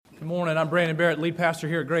Good morning. I'm Brandon Barrett, lead pastor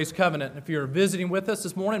here at Grace Covenant. If you're visiting with us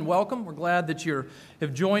this morning, welcome. We're glad that you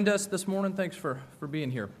have joined us this morning. Thanks for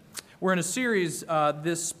being here. We're in a series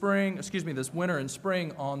this winter and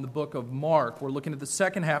spring on the book of Mark. We're looking at the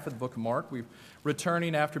second half of the book of Mark. We're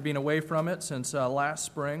returning after being away from it since last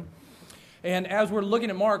spring. And as we're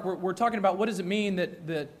looking at Mark, we're talking about what does it mean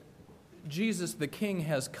that Jesus the King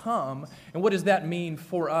has come, and what does that mean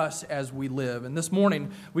for us as we live? And this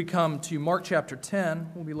morning we come to Mark chapter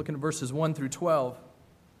 10. We'll be looking at verses 1 through 12.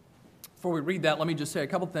 Before we read that, let me just say a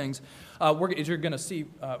couple things. As you're going to see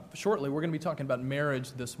shortly, we're going to be talking about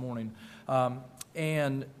marriage this morning.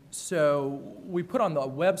 And so we put on the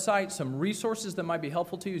website some resources that might be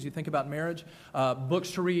helpful to you as you think about marriage.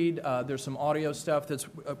 Books to read. There's some audio stuff that's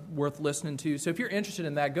worth listening to. So if you're interested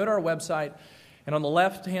in that, go to our website. And on the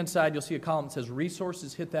left-hand side, you'll see a column that says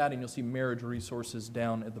resources. Hit that, and you'll see marriage resources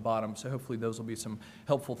down at the bottom. So hopefully those will be some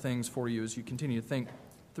helpful things for you as you continue to think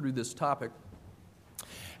through this topic.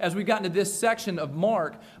 As we've gotten to this section of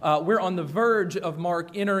Mark, we're on the verge of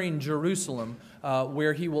Mark entering Jerusalem,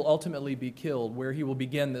 where he will ultimately be killed, where he will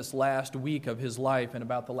begin this last week of his life and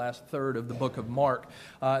about the last third of the book of Mark.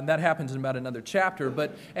 And that happens in about another chapter.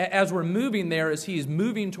 But as we're moving there, as he's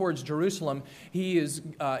moving towards Jerusalem, he's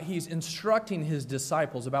instructing his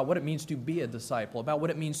disciples about what it means to be a disciple, about what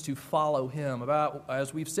it means to follow him, about,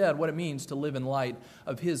 as we've said, what it means to live in light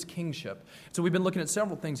of his kingship. So we've been looking at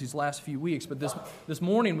several things these last few weeks, but this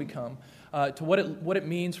morning we come to what it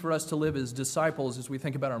means for us to live as disciples as we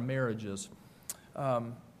think about our marriages. Let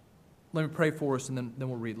me pray for us, and then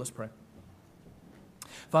we'll read. Let's pray.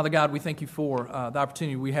 Father God, we thank you for the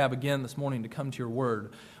opportunity we have again this morning to come to your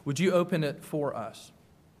word. Would you open it for us?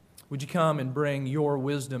 Would you come and bring your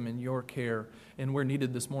wisdom and your care, and where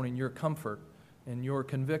needed this morning, your comfort and your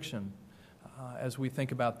conviction as we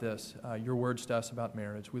think about this, your words to us about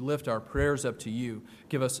marriage. We lift our prayers up to you.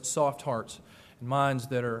 Give us soft hearts and minds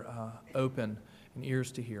that are open and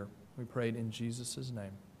ears to hear. We prayed in Jesus'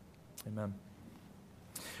 name. Amen.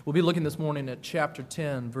 We'll be looking this morning at chapter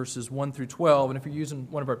 10, verses 1 through 12. And if you're using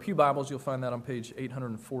one of our pew Bibles, you'll find that on page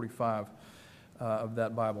 845 of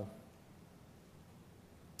that Bible.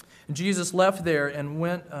 And Jesus left there and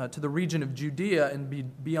went to the region of Judea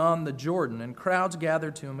and beyond the Jordan, and crowds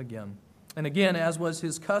gathered to him again. And again, as was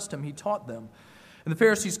his custom, he taught them. And the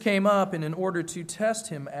Pharisees came up, and in order to test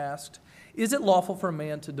him, asked, "Is it lawful for a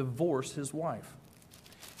man to divorce his wife?"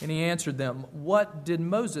 And he answered them, "What did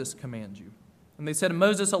Moses command you?" And they said,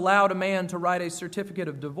 "Moses allowed a man to write a certificate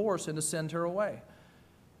of divorce and to send her away."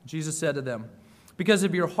 Jesus said to them, "Because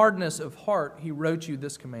of your hardness of heart, he wrote you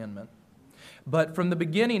this commandment. But from the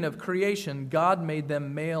beginning of creation, God made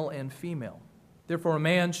them male and female. Therefore a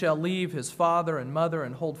man shall leave his father and mother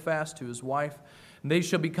and hold fast to his wife, and they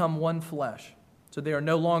shall become one flesh. So they are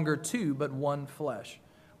no longer two, but one flesh.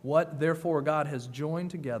 What therefore God has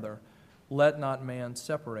joined together, let not man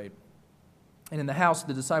separate." And in the house,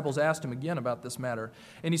 the disciples asked him again about this matter.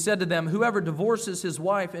 And he said to them, "Whoever divorces his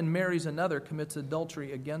wife and marries another commits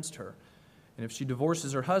adultery against her. And if she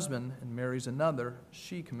divorces her husband and marries another,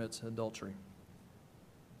 she commits adultery."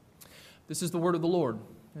 This is the word of the Lord,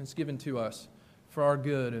 and it's given to us for our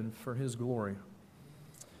good and for his glory.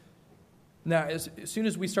 Now, as soon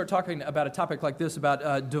as we start talking about a topic like this,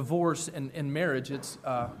 about divorce and marriage, it's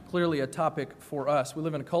clearly a topic for us. We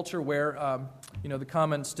live in a culture where, the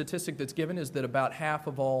common statistic that's given is that about half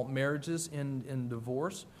of all marriages end in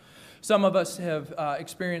divorce. Some of us have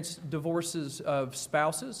experienced divorces of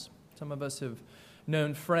spouses. Some of us have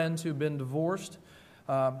known friends who've been divorced.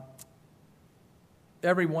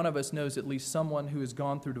 Every one of us knows at least someone who has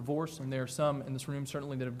gone through divorce, and there are some in this room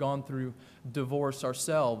certainly that have gone through divorce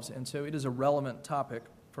ourselves, and so it is a relevant topic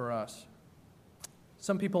for us.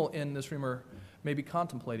 Some people in this room are maybe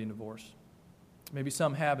contemplating divorce. Maybe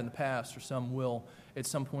some have in the past, or some will at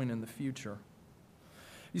some point in the future.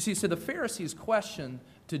 You see, so the Pharisees' question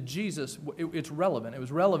to Jesus, it's relevant. It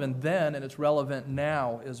was relevant then, and it's relevant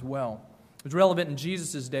now as well. It was relevant in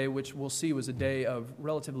Jesus' day, which we'll see was a day of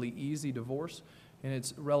relatively easy divorce. And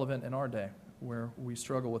it's relevant in our day, where we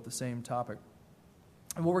struggle with the same topic.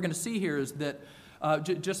 And what we're going to see here is that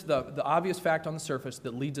just the obvious fact on the surface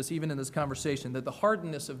that leads us even in this conversation, that the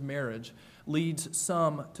hardness of marriage leads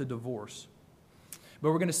some to divorce.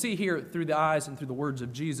 But we're going to see here through the eyes and through the words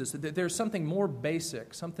of Jesus that there's something more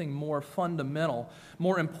basic, something more fundamental,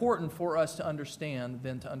 more important for us to understand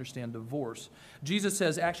than to understand divorce. Jesus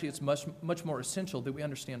says actually it's much, much more essential that we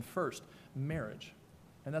understand first marriage.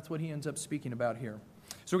 And that's what he ends up speaking about here.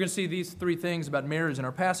 So we're going to see these three things about marriage in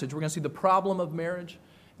our passage. We're going to see the problem of marriage,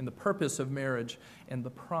 and the purpose of marriage, and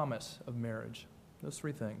the promise of marriage. Those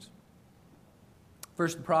three things.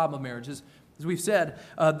 First, the problem of marriage is As we've said,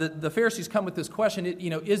 the Pharisees come with this question,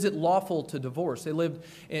 is it lawful to divorce? They lived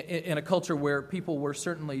in a culture where people were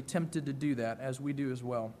certainly tempted to do that, as we do as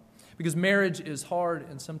well. Because marriage is hard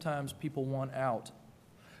and sometimes people want out.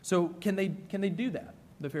 So can they do that?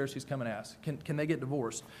 The Pharisees come and ask. Can they get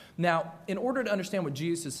divorced? Now, in order to understand what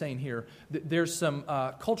Jesus is saying here, there's some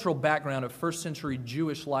cultural background of first century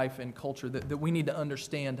Jewish life and culture that we need to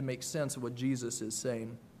understand to make sense of what Jesus is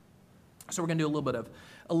saying. So we're going to do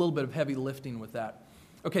a little bit of heavy lifting with that.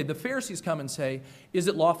 Okay, the Pharisees come and say, is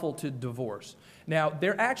it lawful to divorce? Now,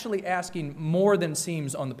 they're actually asking more than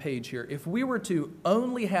seems on the page here. If we were to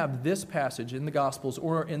only have this passage in the Gospels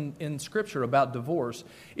or in Scripture about divorce,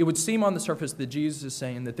 it would seem on the surface that Jesus is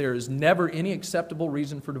saying that there is never any acceptable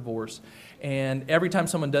reason for divorce, and every time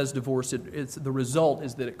someone does divorce, the result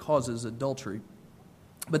is that it causes adultery.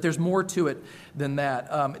 But there's more to it than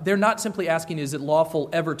that. They're not simply asking, is it lawful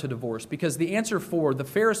ever to divorce? Because the answer for the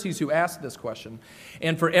Pharisees who asked this question,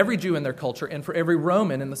 and for every Jew in their culture, and for every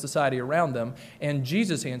Roman in the society around them, and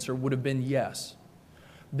Jesus' answer would have been yes.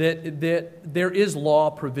 That there is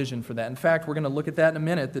law provision for that. In fact, we're going to look at that in a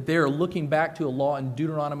minute, that they are looking back to a law in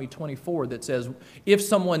Deuteronomy 24 that says, if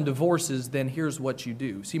someone divorces, then here's what you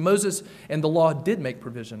do. See, Moses and the law did make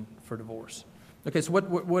provision for divorce. Okay, so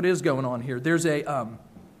what is going on here? There's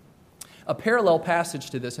a parallel passage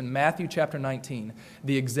to this in Matthew chapter 19,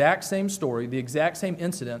 the exact same story, the exact same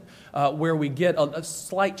incident, where we get a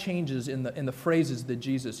slight changes in the phrases that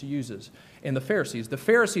Jesus uses. And the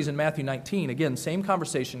Pharisees in Matthew 19, again, same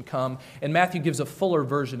conversation come, and Matthew gives a fuller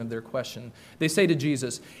version of their question. They say to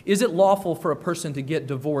Jesus, is it lawful for a person to get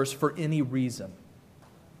divorced for any reason?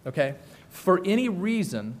 Okay? For any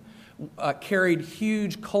reason carried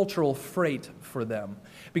huge cultural freight for them.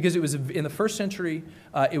 Because it was in the first century,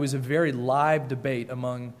 it was a very live debate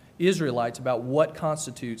among Israelites about what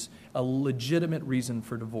constitutes a legitimate reason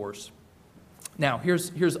for divorce. Now,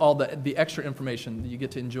 here's all the extra information that you get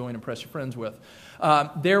to enjoy and impress your friends with.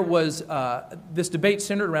 There was this debate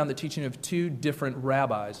centered around the teaching of two different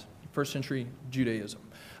rabbis, first century Judaism.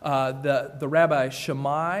 The Rabbi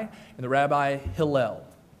Shammai and the Rabbi Hillel.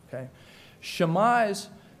 Okay? Shammai's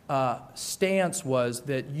stance was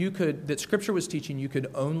that that Scripture was teaching you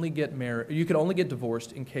could only get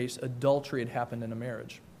divorced in case adultery had happened in a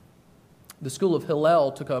marriage. The school of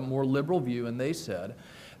Hillel took a more liberal view, and they said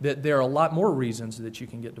that there are a lot more reasons that you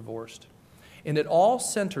can get divorced. And it all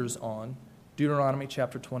centers on Deuteronomy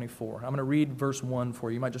chapter 24. I'm going to read verse 1 for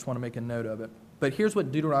you. You might just want to make a note of it. But here's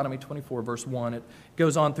what Deuteronomy 24, verse 1, it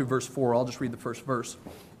goes on through verse 4. I'll just read the first verse.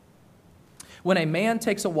 When a man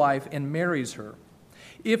takes a wife and marries her,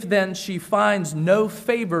 if then she finds no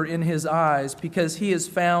favor in his eyes because he has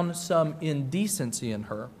found some indecency in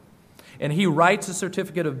her, and he writes a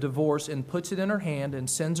certificate of divorce and puts it in her hand and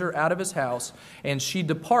sends her out of his house, and she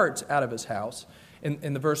departs out of his house,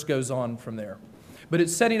 and the verse goes on from there. But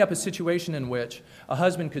it's setting up a situation in which a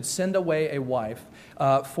husband could send away a wife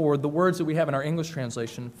for the words that we have in our English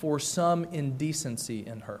translation, for some indecency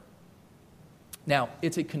in her. Now,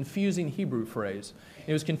 it's a confusing Hebrew phrase.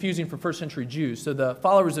 It was confusing for first century Jews. So the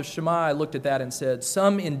followers of Shammai looked at that and said,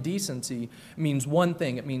 some indecency means one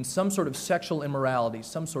thing. It means some sort of sexual immorality,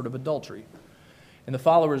 some sort of adultery. And the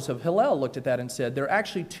followers of Hillel looked at that and said, there are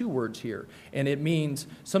actually two words here. And it means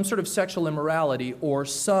some sort of sexual immorality or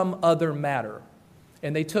some other matter.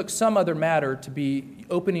 And they took some other matter to be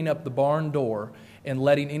opening up the barn door and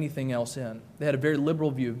letting anything else in. They had a very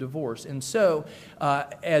liberal view of divorce. And so,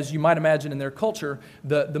 as you might imagine in their culture,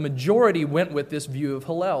 the majority went with this view of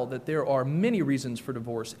Hillel, that there are many reasons for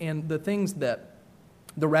divorce. And the things that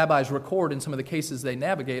the rabbis record in some of the cases they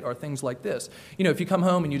navigate are things like this. You know, if you come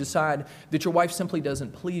home and you decide that your wife simply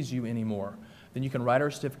doesn't please you anymore, then you can write her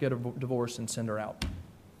a certificate of divorce and send her out.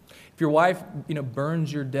 If your wife,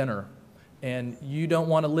 burns your dinner, and you don't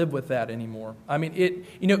want to live with that anymore. I mean,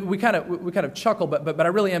 we kind of chuckle, but I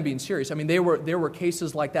really am being serious. I mean, there were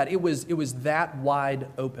cases like that. It was that wide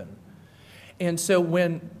open. And so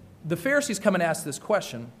when the Pharisees come and ask this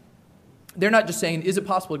question, they're not just saying, is it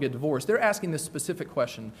possible to get divorced? They're asking this specific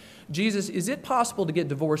question. Jesus, is it possible to get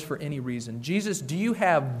divorced for any reason? Jesus, do you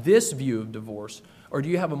have this view of divorce, or do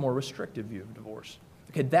you have a more restrictive view of divorce?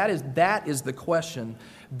 Okay, that is the question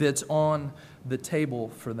that's on the table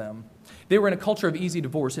for them. They were in a culture of easy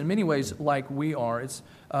divorce, in many ways like we are. It's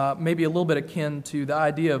maybe a little bit akin to the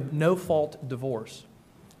idea of no-fault divorce,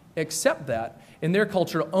 except that in their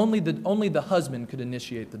culture, only the husband could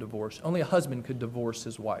initiate the divorce. Only a husband could divorce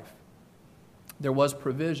his wife. there was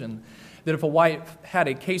provision that if a wife had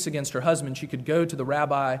a case against her husband, she could go to the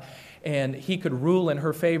rabbi and he could rule in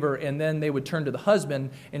her favor, and then they would turn to the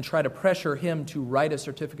husband and try to pressure him to write a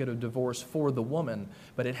certificate of divorce for the woman,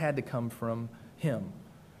 but it had to come from him.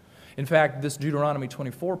 In fact, this Deuteronomy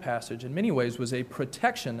 24 passage in many ways was a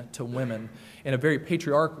protection to women in a very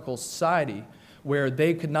patriarchal society where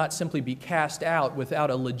they could not simply be cast out without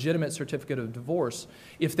a legitimate certificate of divorce.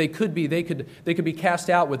 If they could be, they could be cast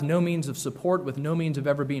out with no means of support, with no means of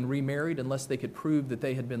ever being remarried, unless they could prove that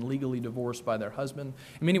they had been legally divorced by their husband.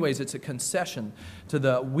 In many ways, it's a concession to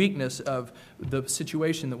the weakness of the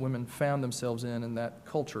situation that women found themselves in that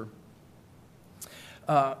culture.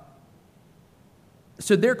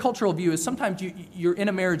 So their cultural view is sometimes you're in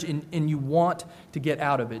a marriage and you want to get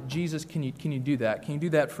out of it. Jesus, can you do that? Can you do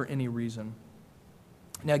that for any reason?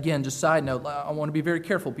 Now, again, just side note, I want to be very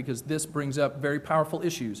careful because this brings up very powerful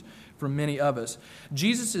issues for many of us.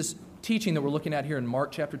 Jesus' teaching that we're looking at here in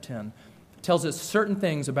Mark chapter 10 tells us certain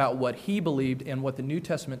things about what he believed and what the New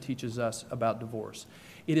Testament teaches us about divorce.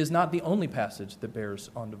 It is not the only passage that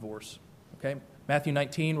bears on divorce. Okay? Matthew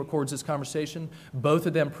 19 records this conversation. Both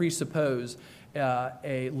of them presuppose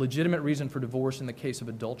a legitimate reason for divorce in the case of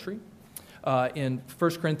adultery. In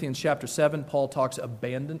 1 Corinthians chapter 7, Paul talks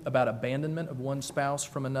about abandonment of one spouse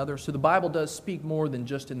from another. So the Bible does speak more than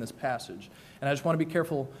just in this passage. And I just want to be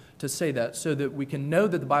careful to say that so that we can know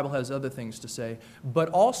that the Bible has other things to say, but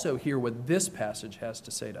also hear what this passage has to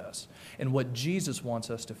say to us and what Jesus wants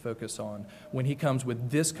us to focus on when he comes with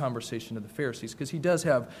this conversation to the Pharisees, because he does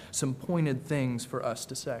have some pointed things for us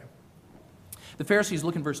to say. The Pharisees,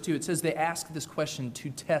 look in verse 2, it says they ask this question to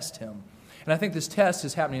test him. And I think this test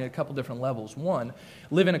is happening at a couple different levels. One,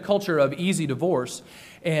 live in a culture of easy divorce,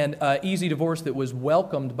 and easy divorce that was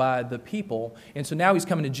welcomed by the people. And so now he's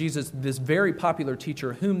coming to Jesus, this very popular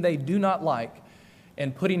teacher whom they do not like,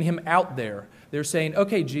 and putting him out there. They're saying,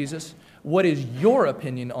 okay, Jesus, what is your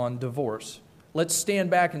opinion on divorce? Let's stand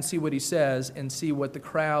back and see what he says and see what the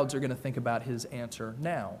crowds are going to think about his answer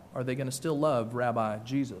now. Are they going to still love Rabbi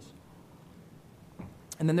Jesus?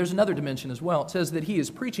 And then there's another dimension as well. It says that he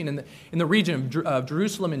is preaching in the region of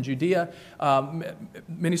Jerusalem and Judea.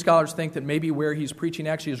 Many scholars think that maybe where he's preaching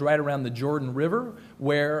actually is right around the Jordan River,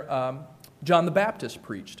 where John the Baptist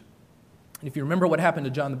preached. And if you remember what happened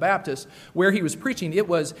to John the Baptist, where he was preaching, it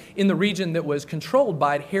was in the region that was controlled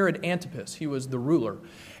by Herod Antipas. He was the ruler.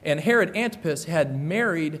 And Herod Antipas had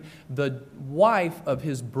married the wife of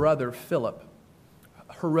his brother Philip,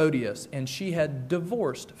 Herodias, and she had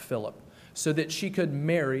divorced Philip so that she could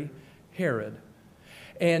marry Herod.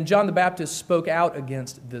 And John the Baptist spoke out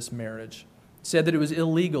against this marriage, said that it was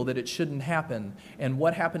illegal, that it shouldn't happen. And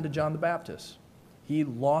what happened to John the Baptist? He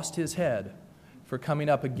lost his head for coming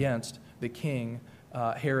up against the king,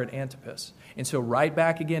 Herod Antipas. And so right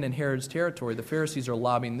back again in Herod's territory, the Pharisees are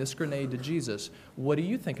lobbing this grenade to Jesus. What do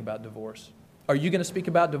you think about divorce? Are you going to speak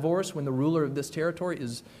about divorce when the ruler of this territory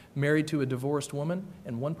is married to a divorced woman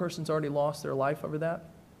and one person's already lost their life over that?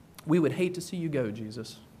 We would hate to see you go,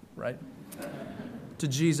 Jesus, right? To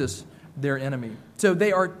Jesus, their enemy. So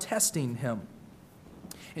they are testing him.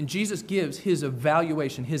 And Jesus gives his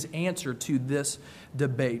evaluation, his answer to this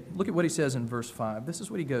debate. Look at what he says in verse 5. This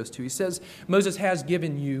is what he goes to. He says, Moses has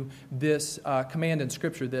given you this command in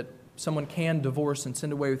Scripture that someone can divorce and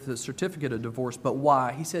send away with a certificate of divorce. But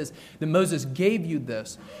why? He says that Moses gave you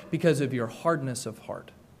this because of your hardness of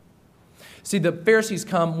heart. See, the Pharisees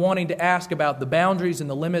come wanting to ask about the boundaries and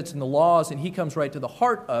the limits and the laws, and he comes right to the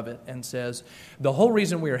heart of it and says, the whole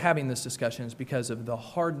reason we are having this discussion is because of the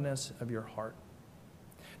hardness of your heart.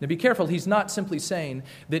 Now be careful, he's not simply saying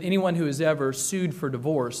that anyone who has ever sued for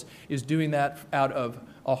divorce is doing that out of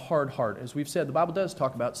a hard heart. As we've said, the Bible does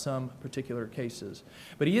talk about some particular cases.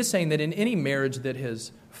 But he is saying that in any marriage that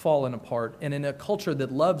has fallen apart, and in a culture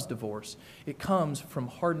that loves divorce, it comes from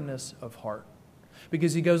hardness of heart.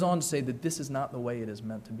 Because he goes on to say that this is not the way it is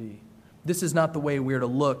meant to be. This is not the way we're to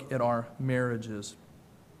look at our marriages.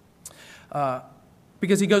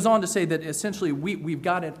 Because he goes on to say that essentially we've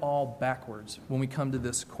got it all backwards when we come to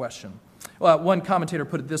this question. Well, one commentator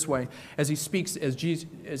put it this way as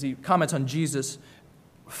he comments on Jesus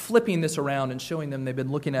flipping this around and showing them they've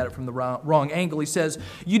been looking at it from the wrong angle. He says,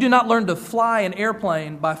 you do not learn to fly an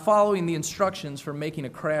airplane by following the instructions for making a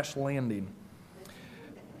crash landing.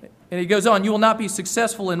 And he goes on, you will not be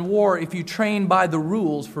successful in war if you train by the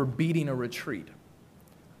rules for beating a retreat.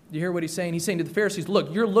 You hear what he's saying? He's saying to the Pharisees,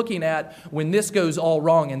 look, you're looking at when this goes all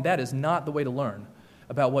wrong, and that is not the way to learn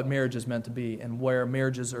about what marriage is meant to be and where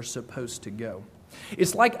marriages are supposed to go.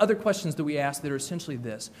 It's like other questions that we ask that are essentially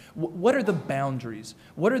this. What are the boundaries?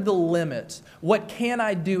 What are the limits? What can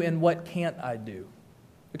I do and what can't I do?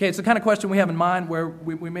 Okay, it's the kind of question we have in mind where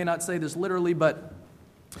we may not say this literally, but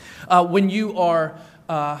when you are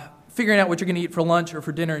figuring out what you're going to eat for lunch or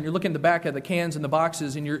for dinner, and you're looking at the back of the cans and the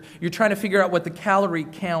boxes, and you're trying to figure out what the calorie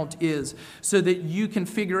count is so that you can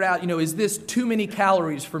figure out, is this too many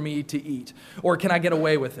calories for me to eat, or can I get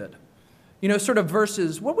away with it? Sort of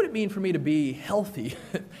versus, what would it mean for me to be healthy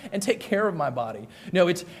and take care of my body?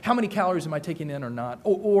 It's how many calories am I taking in or not?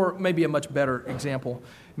 Or maybe a much better example,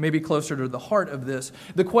 maybe closer to the heart of this.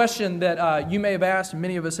 The question that you may have asked, and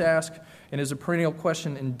many of us ask, and is a perennial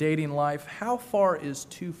question in dating life, how far is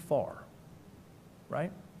too far?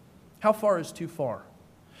 Right? How far is too far?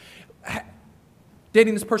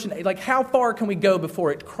 Dating this person, like how far can we go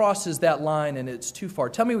before it crosses that line and it's too far?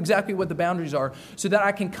 Tell me exactly what the boundaries are so that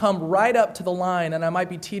I can come right up to the line and I might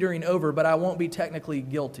be teetering over, but I won't be technically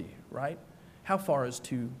guilty, right? How far is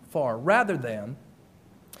too far? Rather than,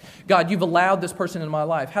 God, you've allowed this person in my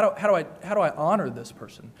life. How do I honor this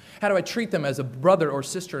person? How do I treat them as a brother or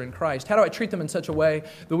sister in Christ? How do I treat them in such a way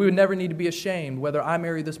that we would never need to be ashamed whether I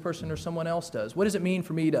marry this person or someone else does? What does it mean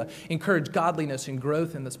for me to encourage godliness and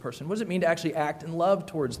growth in this person? What does it mean to actually act in love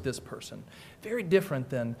towards this person? Very different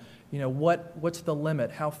than, what's the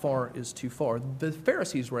limit? How far is too far? The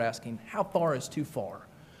Pharisees were asking, how far is too far?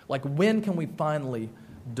 Like, when can we finally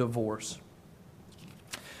divorce?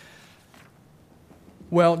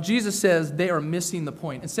 Well, Jesus says they are missing the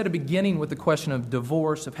point. Instead of beginning with the question of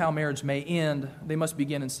divorce, of how marriage may end, they must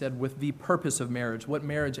begin instead with the purpose of marriage, what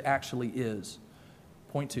marriage actually is.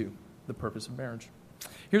 Point 2, the purpose of marriage.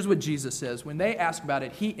 Here's what Jesus says. When they ask about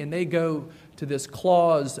it, and they go to this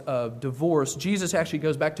clause of divorce, Jesus actually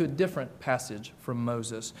goes back to a different passage from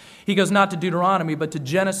Moses. He goes not to Deuteronomy, but to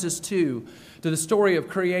Genesis 2, to the story of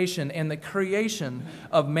creation and the creation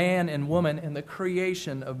of man and woman and the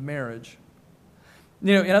creation of marriage.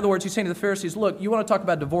 In other words, he's saying to the Pharisees, look, you want to talk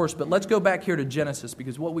about divorce, but let's go back here to Genesis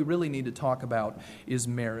because what we really need to talk about is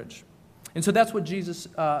marriage. And so that's what Jesus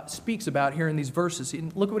speaks about here in these verses.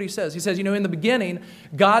 Look what he says. He says, in the beginning,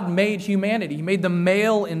 God made humanity. He made them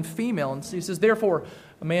male and female. And he says, therefore,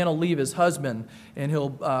 a man will leave his husband and he'll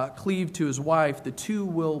cleave to his wife. The two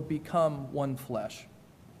will become one flesh.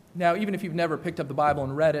 Now, even if you've never picked up the Bible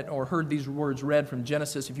and read it or heard these words read from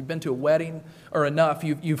Genesis, if you've been to a wedding or enough,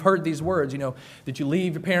 you've heard these words, that you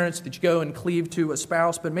leave your parents, that you go and cleave to a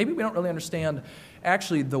spouse, but maybe we don't really understand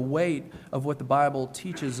actually the weight of what the Bible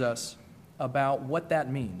teaches us about what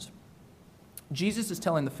that means. Jesus is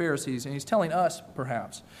telling the Pharisees, and he's telling us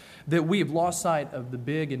perhaps, that we have lost sight of the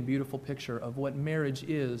big and beautiful picture of what marriage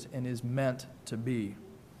is and is meant to be.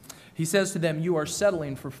 He says to them, you are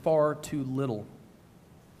settling for far too little.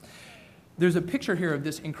 There's a picture here of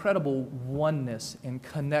this incredible oneness and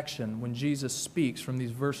connection when Jesus speaks from these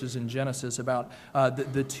verses in Genesis about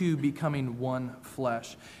the two becoming one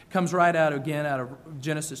flesh. It comes right out of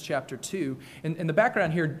Genesis chapter 2. In the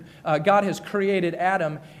background here, God has created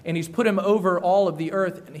Adam, and he's put him over all of the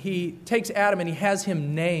earth. And he takes Adam and he has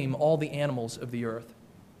him name all the animals of the earth.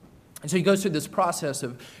 And so he goes through this process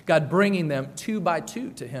of God bringing them 2 by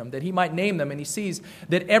 2 to him, that he might name them. And he sees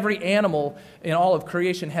that every animal in all of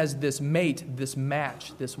creation has this mate, this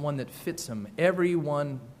match, this one that fits him.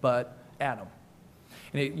 Everyone but Adam.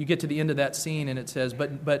 And you get to the end of that scene, and it says,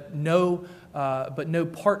 but no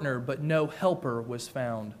partner, but no helper was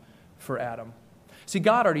found for Adam. See,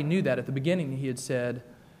 God already knew that at the beginning. He had said,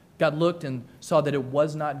 God looked and saw that it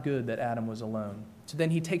was not good that Adam was alone. So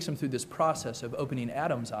then he takes him through this process of opening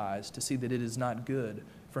Adam's eyes to see that it is not good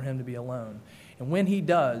for him to be alone. And when he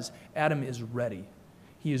does, Adam is ready.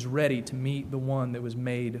 He is ready to meet the one that was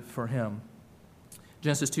made for him.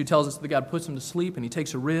 Genesis 2 tells us that God puts him to sleep, and he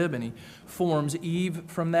takes a rib, and he forms Eve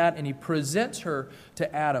from that, and he presents her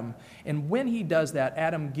to Adam. And when he does that,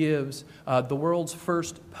 Adam gives the world's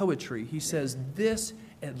first poetry. He says, this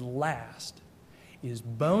at last is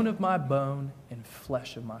bone of my bone and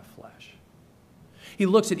flesh of my flesh. He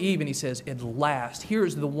looks at Eve and he says, at last, here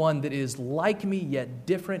is the one that is like me yet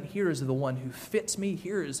different. Here is the one who fits me.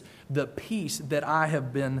 Here is the piece that I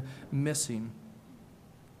have been missing.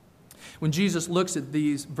 When Jesus looks at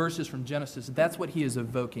these verses from Genesis, that's what he is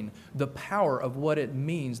evoking, the power of what it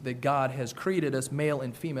means that God has created us male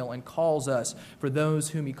and female and calls us, for those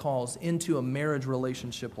whom he calls, into a marriage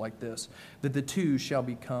relationship like this, that the two shall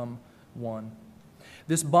become one.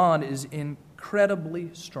 This bond is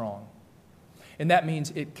incredibly strong. And that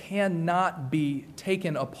means it cannot be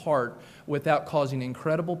taken apart without causing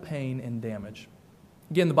incredible pain and damage.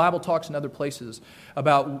 Again, the Bible talks in other places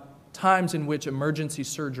about times in which emergency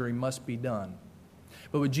surgery must be done.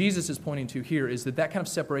 But what Jesus is pointing to here is that kind of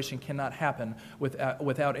separation cannot happen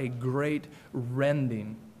without a great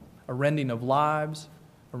rending. A rending of lives,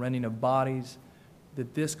 a rending of bodies,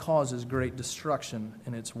 that this causes great destruction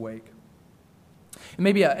in its wake. And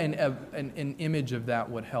maybe an image of that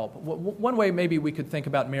would help. One way maybe we could think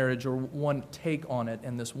about marriage, or one take on it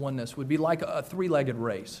and this oneness, would be like a three-legged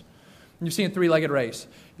race. You've seen a three-legged race.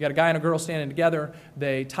 You got a guy and a girl standing together.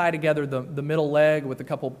 They tie together the middle leg with a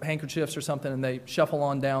couple handkerchiefs or something, and they shuffle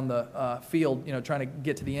on down the field, trying to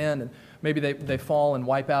get to the end. And maybe they fall and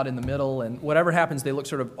wipe out in the middle, and whatever happens, they look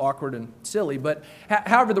sort of awkward and silly. But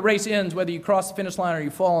however the race ends, whether you cross the finish line or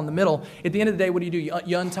you fall in the middle, at the end of the day, what do?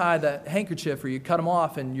 You untie the handkerchief, or you cut them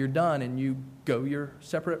off, and you're done, and you go your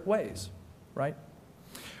separate ways, right?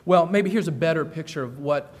 Well, maybe here's a better picture of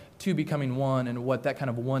what two becoming one and what that kind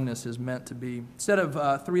of oneness is meant to be. Instead of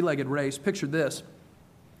a three-legged race, picture this.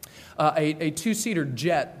 A two-seater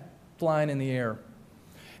jet flying in the air.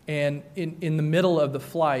 And in the middle of the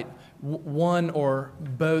flight, one or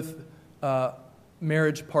both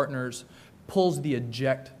marriage partners pulls the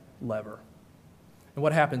eject lever. And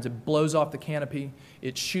what happens? It blows off the canopy.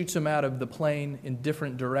 It shoots them out of the plane in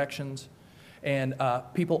different directions. And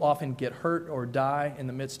people often get hurt or die in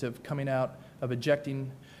the midst of coming out of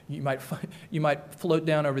ejecting. You might float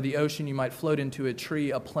down over the ocean. You might float into a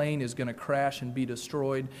tree. A plane is going to crash and be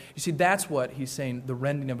destroyed. You see, that's what he's saying the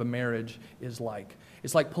rending of a marriage is like.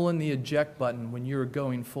 It's like pulling the eject button when you're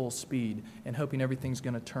going full speed and hoping everything's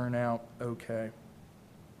going to turn out okay.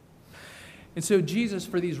 And so Jesus,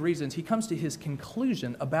 for these reasons, he comes to his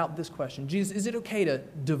conclusion about this question. Jesus, is it okay to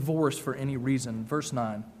divorce for any reason? Verse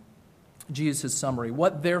 9, Jesus' summary.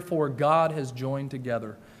 What therefore God has joined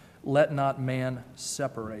together, let not man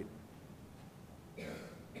separate. You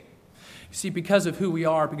see, because of who we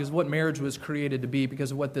are, because of what marriage was created to be,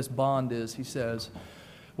 because of what this bond is, he says,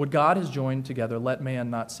 what God has joined together, let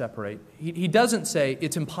man not separate. He doesn't say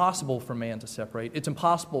it's impossible for man to separate. It's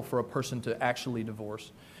impossible for a person to actually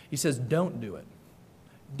divorce. He says, don't do it.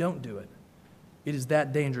 Don't do it. It is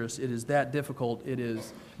that dangerous. It is that difficult. It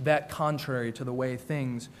is that contrary to the way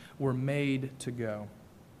things were made to go.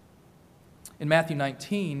 In Matthew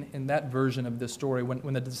 19, in that version of this story,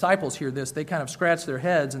 when the disciples hear this, they kind of scratch their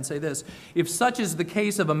heads and say this, if such is the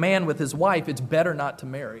case of a man with his wife, it's better not to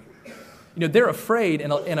marry. They're afraid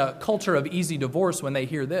in a culture of easy divorce when they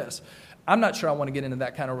hear this. I'm not sure I want to get into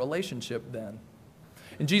that kind of relationship then.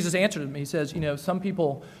 And Jesus answered him. He says, some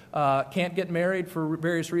people can't get married for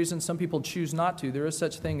various reasons. Some people choose not to. There is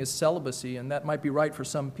such thing as celibacy, and that might be right for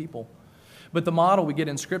some people. But the model we get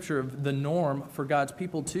in Scripture of the norm for God's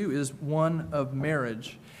people too is one of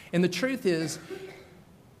marriage. And the truth is,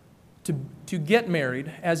 to get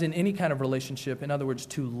married, as in any kind of relationship, in other words,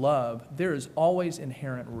 to love, there is always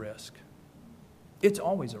inherent risk. It's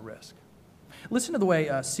always a risk. Listen to the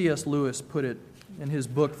way C.S. Lewis put it in his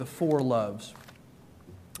book, The Four Loves.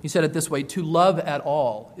 He said it this way, to love at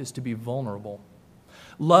all is to be vulnerable.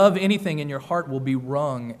 Love anything in your heart will be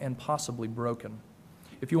wrung and possibly broken.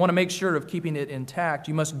 If you want to make sure of keeping it intact,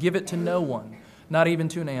 you must give it to no one, not even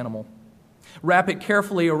to an animal. Wrap it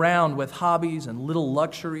carefully around with hobbies and little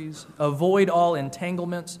luxuries. Avoid all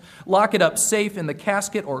entanglements. Lock it up safe in the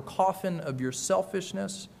casket or coffin of your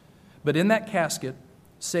selfishness. But in that casket,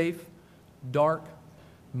 safe, dark,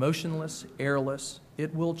 motionless, airless,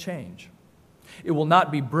 it will change. It will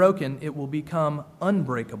not be broken. It will become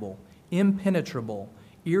unbreakable, impenetrable,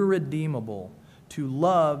 irredeemable. To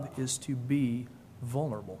love is to be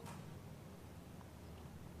vulnerable.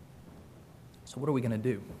 So what are we going to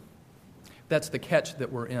do? That's the catch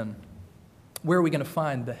that we're in. Where are we going to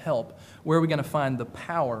find the help? Where are we going to find the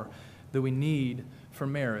power that we need for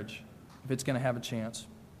marriage if it's going to have a chance?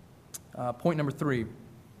 Point number 3,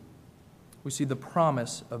 we see the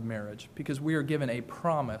promise of marriage, because we are given a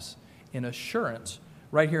promise and assurance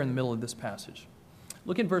right here in the middle of this passage.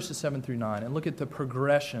 Look at verses 7 through 9 and look at the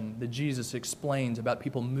progression that Jesus explains about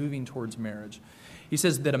people moving towards marriage. He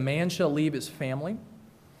says that a man shall leave his family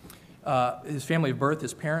of birth,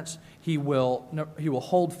 his parents. He will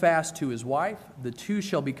hold fast to his wife. The two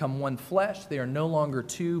shall become one flesh. They are no longer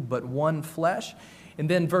two, but one flesh. And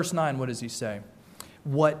then verse 9, what does he say?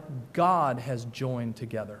 What God has joined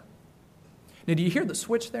together. Now, do you hear the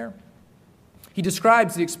switch there? He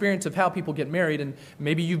describes the experience of how people get married, and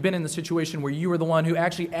maybe you've been in the situation where you were the one who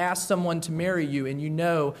actually asked someone to marry you, and you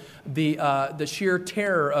know the sheer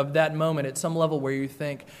terror of that moment at some level where you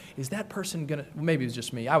think, is that person going to, maybe it was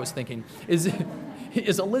just me, I was thinking, is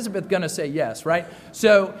Elizabeth going to say yes, right?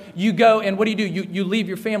 So you go, and what do? You leave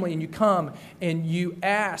your family, and you come, and you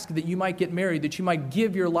ask that you might get married, that you might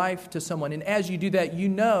give your life to someone, and as you do that, you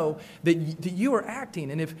know that you are acting,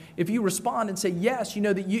 and if you respond and say yes, you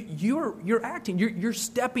know that you're acting. You're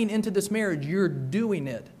stepping into this marriage. You're doing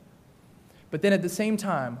it. But then at the same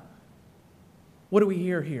time, what do we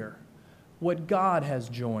hear here? what God has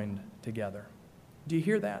joined together. Do you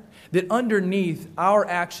hear that? That underneath our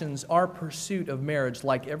actions, our pursuit of marriage,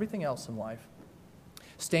 like everything else in life,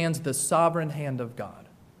 stands the sovereign hand of God.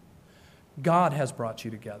 God has brought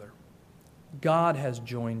you together. God has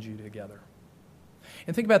joined you together.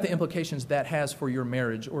 And think about the implications that has for your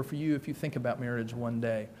marriage, or for you if you think about marriage one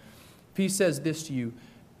day. If he says this to you,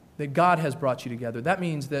 that God has brought you together, that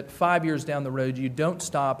means that 5 years down the road, you don't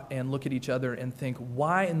stop and look at each other and think,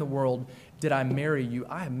 why in the world did I marry you?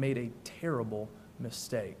 I have made a terrible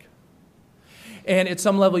mistake. And at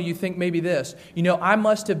some level you think maybe this, I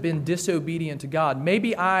must have been disobedient to God.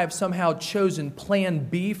 Maybe I've somehow chosen plan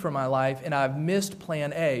B for my life and I've missed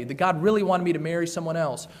plan A, that God really wanted me to marry someone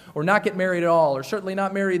else or not get married at all, or certainly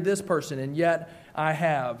not marry this person, and yet I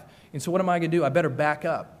have. And so what am I going to do? I better back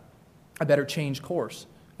up. I better change course.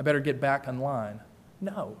 I better get back in line.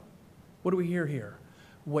 No. What do we hear here?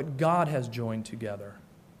 What God has joined together,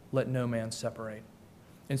 let no man separate.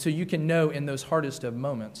 And so you can know in those hardest of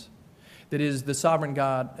moments that it is the sovereign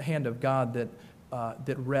hand of God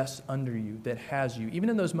that rests under you, that has you. Even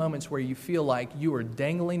in those moments where you feel like you are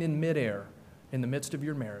dangling in midair in the midst of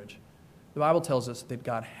your marriage, the Bible tells us that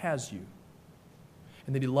God has you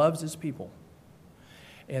and that he loves his people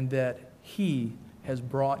and that he has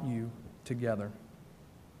brought you together.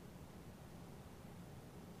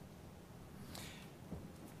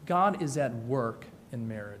 God is at work in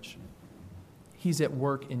marriage. He's at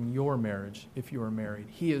work in your marriage if you are married.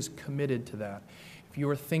 He is committed to that. If you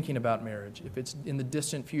are thinking about marriage, if it's in the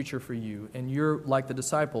distant future for you, and you're like the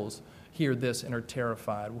disciples, hear this and are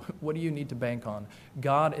terrified, what do you need to bank on?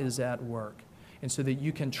 God is at work. And so that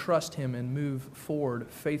you can trust him and move forward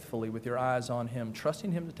faithfully with your eyes on him,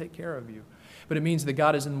 trusting him to take care of you. But it means that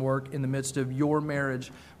God is in work in the midst of your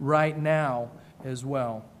marriage right now as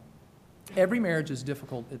well. Every marriage is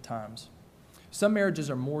difficult at times. Some marriages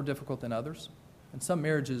are more difficult than others, and some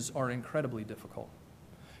marriages are incredibly difficult.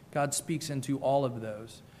 God speaks into all of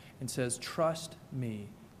those and says, trust me.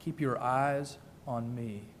 Keep your eyes on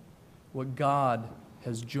me. What God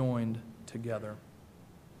has joined together.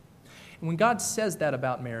 And when God says that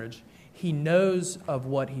about marriage, he knows of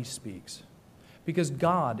what he speaks, because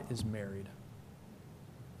God is married.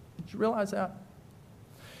 Did you realize that?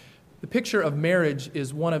 The picture of marriage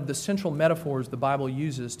is one of the central metaphors the Bible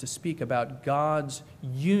uses to speak about God's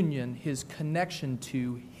union, his connection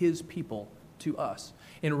to his people, to us.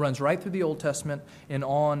 And it runs right through the Old Testament and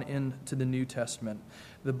on into the New Testament.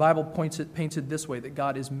 The Bible paints it this way, that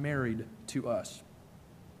God is married to us.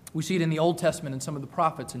 We see it in the Old Testament in some of the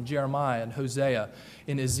prophets, in Jeremiah and Hosea,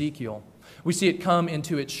 in Ezekiel. We see it come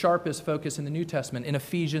into its sharpest focus in the New Testament, in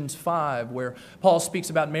Ephesians 5, where Paul speaks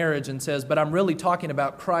about marriage and says, but I'm really talking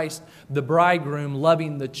about Christ, the bridegroom,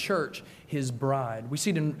 loving the church, his bride. We see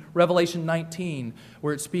it in Revelation 19,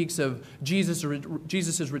 where it speaks of Jesus'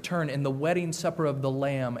 return and the wedding supper of the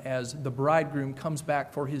Lamb as the bridegroom comes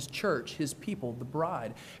back for his church, his people, the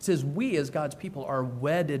bride. It says we as God's people are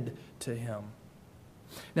wedded to him.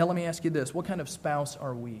 Now let me ask you this, what kind of spouse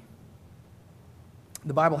are we?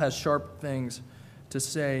 The Bible has sharp things to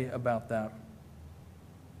say about that.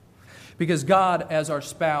 Because God, as our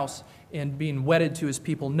spouse and being wedded to his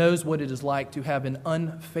people, knows what it is like to have an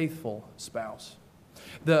unfaithful spouse.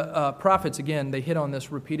 The prophets, again, they hit on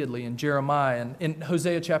this repeatedly in Jeremiah and in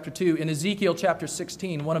Hosea chapter 2, in Ezekiel chapter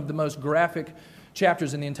 16, one of the most graphic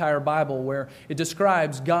chapters in the entire Bible, where it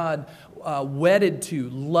describes God wedded to,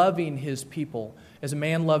 loving his people as a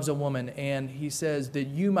man loves a woman. And he says that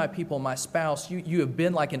you, my people, my spouse, you have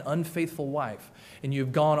been like an unfaithful wife, and you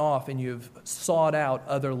have gone off and you have sought out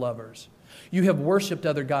other lovers. You have worshiped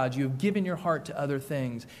other gods. You have given your heart to other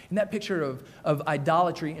things. And that picture of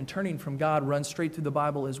idolatry and turning from God runs straight through the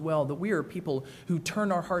Bible as well, that we are people who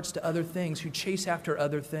turn our hearts to other things, who chase after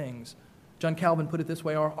other things. John Calvin put it this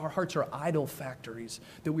way, our hearts are idol factories,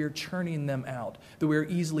 that we are churning them out, that we are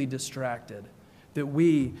easily distracted, that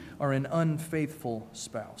we are an unfaithful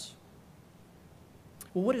spouse.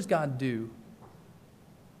 Well, what does God do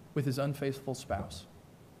with his unfaithful spouse?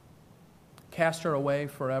 Cast her away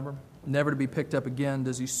forever, never to be picked up again?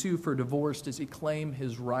 Does he sue for divorce? Does he claim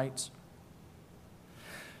his rights?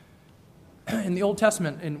 In the Old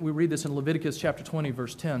Testament, and we read this in Leviticus chapter 20,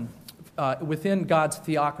 verse 10, within God's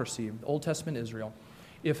theocracy, the Old Testament Israel,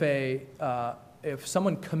 if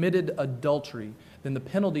someone committed adultery, then the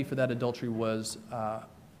penalty for that adultery was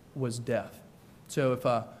death. So if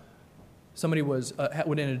somebody was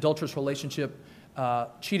in an adulterous relationship,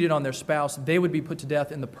 cheated on their spouse, they would be put to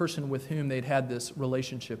death, and the person with whom they'd had this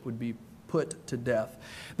relationship would be put to death.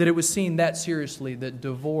 That it was seen that seriously that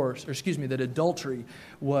that adultery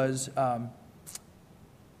was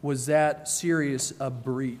that serious a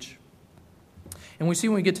breach. And we see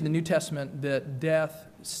when we get to the New Testament that death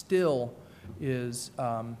still is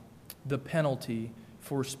the penalty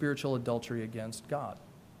for spiritual adultery against God.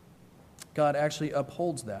 God actually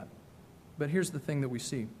upholds that. But here's the thing that we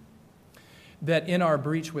see. That in our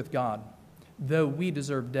breach with God, though we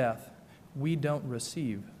deserve death, we don't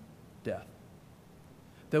receive death.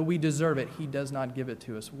 Though we deserve it, He does not give it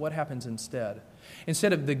to us. What happens instead?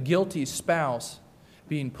 Instead of the guilty spouse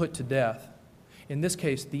being put to death, in this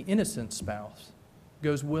case, the innocent spouse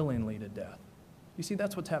goes willingly to death. You see,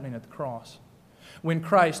 that's what's happening at the cross. When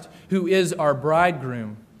Christ, who is our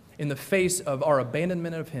bridegroom, in the face of our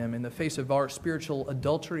abandonment of Him, in the face of our spiritual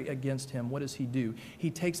adultery against Him, what does He do? He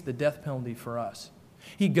takes the death penalty for us.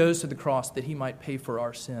 He goes to the cross that He might pay for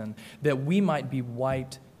our sin, that we might be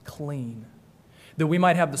wiped clean, that we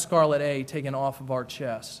might have the scarlet A taken off of our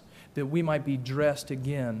chests, that we might be dressed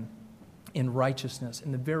again in righteousness,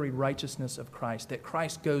 in the very righteousness of Christ, that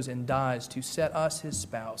Christ goes and dies to set us, His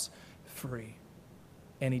spouse, free.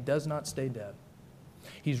 And He does not stay dead.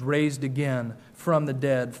 He's raised again from the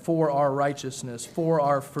dead for our righteousness, for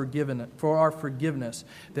our forgiveness,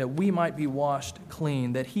 that we might be washed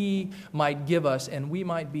clean, that He might give us and we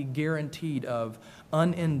might be guaranteed of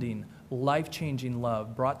unending, life-changing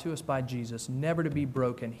love brought to us by Jesus, never to be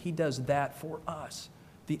broken. He does that for us,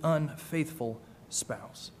 the unfaithful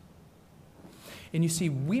spouse. And you see,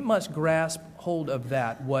 we must grasp hold of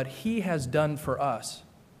that, what He has done for us,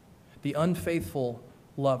 the unfaithful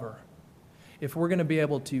lover, if we're going to be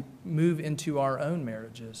able to move into our own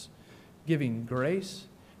marriages, giving grace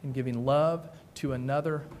and giving love to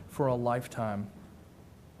another for a lifetime.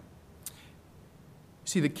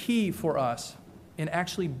 See, the key for us in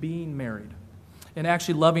actually being married and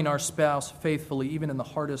actually loving our spouse faithfully, even in the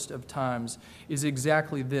hardest of times, is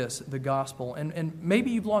exactly this, the gospel. And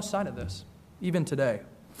maybe you've lost sight of this, even today.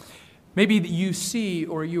 Maybe you see,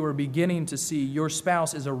 or you are beginning to see, your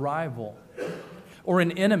spouse as a rival, or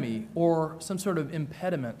an enemy, or some sort of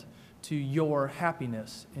impediment to your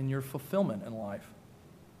happiness and your fulfillment in life.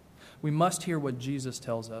 We must hear what Jesus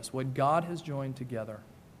tells us. What God has joined together,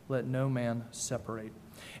 let no man separate.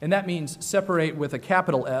 And that means separate with a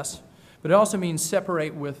capital S, but it also means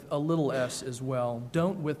separate with a little s as well.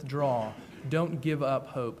 Don't withdraw. Don't give up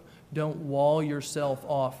hope. Don't wall yourself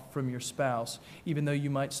off from your spouse, even though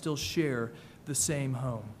you might still share the same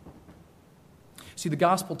home. See, the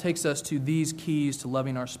gospel takes us to these keys to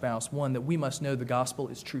loving our spouse. One, that we must know the gospel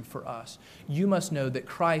is true for us. You must know that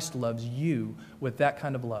Christ loves you with that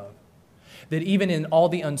kind of love. That even in all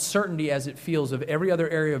the uncertainty as it feels of every other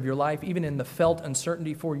area of your life, even in the felt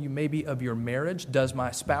uncertainty for you maybe of your marriage, does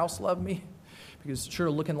my spouse love me? Because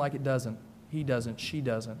sure, looking like it doesn't. He doesn't, she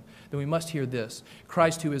doesn't. Then we must hear this.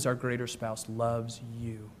 Christ, who is our greater spouse, loves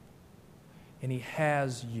you. And He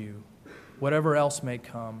has you, whatever else may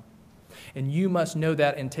come. And you must know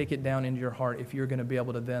that and take it down into your heart if you're going to be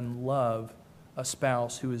able to then love a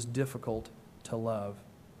spouse who is difficult to love.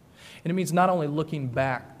 And it means not only looking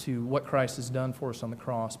back to what Christ has done for us on the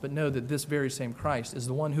cross, but know that this very same Christ is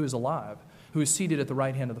the one who is alive, who is seated at the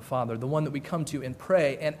right hand of the Father, the one that we come to and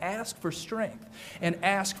pray and ask for strength and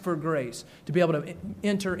ask for grace to be able to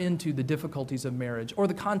enter into the difficulties of marriage or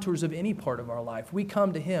the contours of any part of our life. We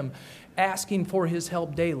come to Him asking for His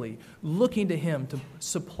help daily, looking to Him to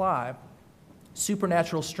supply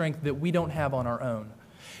supernatural strength that we don't have on our own.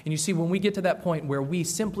 And you see, when we get to that point where we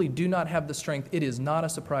simply do not have the strength, it is not a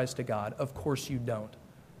surprise to God. Of course you don't.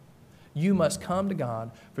 You must come to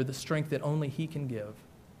God for the strength that only He can give.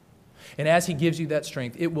 And as He gives you that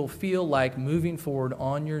strength, it will feel like moving forward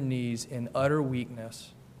on your knees in utter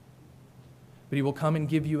weakness. But He will come and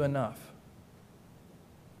give you enough.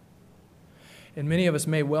 And many of us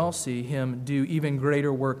may well see Him do even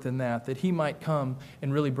greater work than that He might come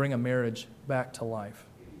and really bring a marriage back to life.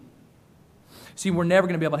 See, we're never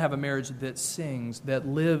going to be able to have a marriage that sings, that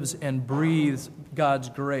lives and breathes God's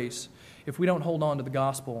grace, if we don't hold on to the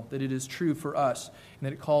gospel, that it is true for us and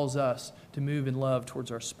that it calls us to move in love towards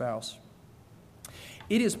our spouse.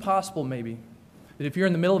 It is possible, maybe, that if you're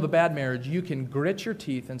in the middle of a bad marriage, you can grit your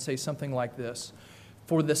teeth and say something like this: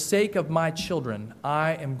 for the sake of my children,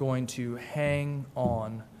 I am going to hang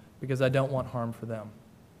on because I don't want harm for them.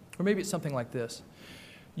 Or maybe it's something like this.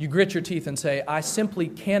 You grit your teeth and say, I simply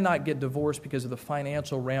cannot get divorced because of the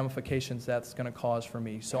financial ramifications that's going to cause for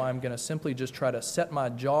me. So I'm going to simply just try to set my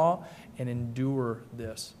jaw and endure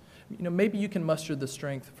this. Maybe you can muster the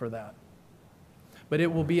strength for that. But it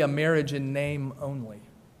will be a marriage in name only.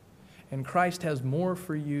 And Christ has more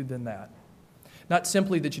for you than that. Not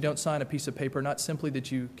simply that you don't sign a piece of paper, not simply that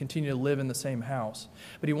you continue to live in the same house,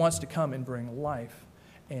 but He wants to come and bring life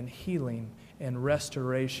and healing and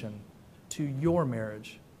restoration to your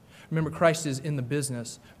marriage. Remember, Christ is in the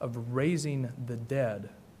business of raising the dead,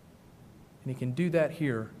 and He can do that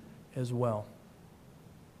here as well.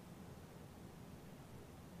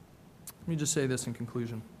 Let me just say this in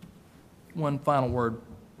conclusion. One final word.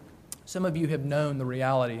 Some of you have known the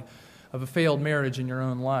reality of a failed marriage in your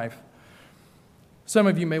own life. Some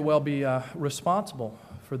of you may well be responsible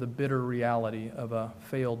for the bitter reality of a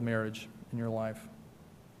failed marriage in your life.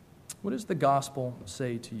 What does the gospel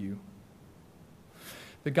say to you?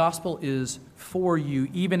 The gospel is for you,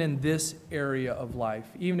 even in this area of life,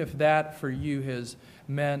 even if that for you has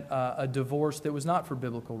meant a divorce that was not for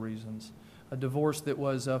biblical reasons, a divorce that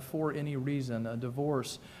was for any reason, a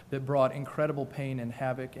divorce that brought incredible pain and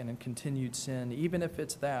havoc and continued sin. Even if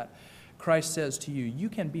it's that, Christ says to you, you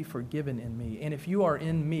can be forgiven in me. And if you are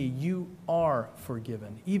in me, you are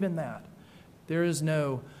forgiven. Even that. There is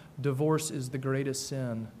no divorce is the greatest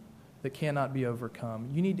sin that cannot be overcome.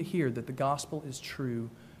 You need to hear that the gospel is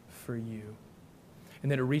true for you,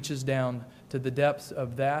 and that it reaches down to the depths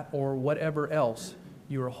of that or whatever else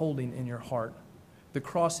you are holding in your heart. The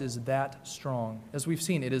cross is that strong. As we've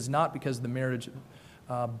seen, it is not because the marriage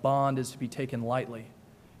bond is to be taken lightly.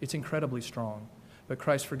 It's incredibly strong. But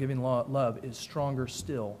Christ's forgiving love is stronger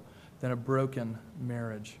still than a broken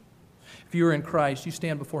marriage. If you are in Christ, you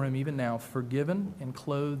stand before Him even now, forgiven and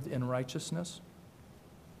clothed in righteousness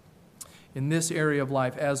in this area of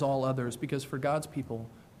life as all others, because for God's people,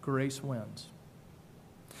 grace wins.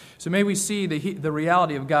 So may we see the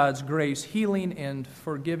reality of God's grace healing and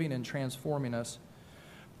forgiving and transforming us,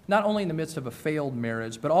 not only in the midst of a failed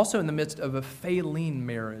marriage, but also in the midst of a failing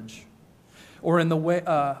marriage, or in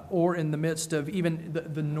the midst of even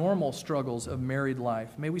the normal struggles of married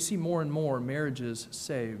life. May we see more and more marriages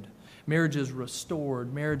saved, marriages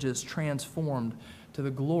restored, marriages transformed to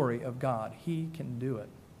the glory of God. He can do it,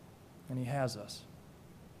 and He has us.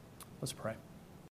 Let's pray.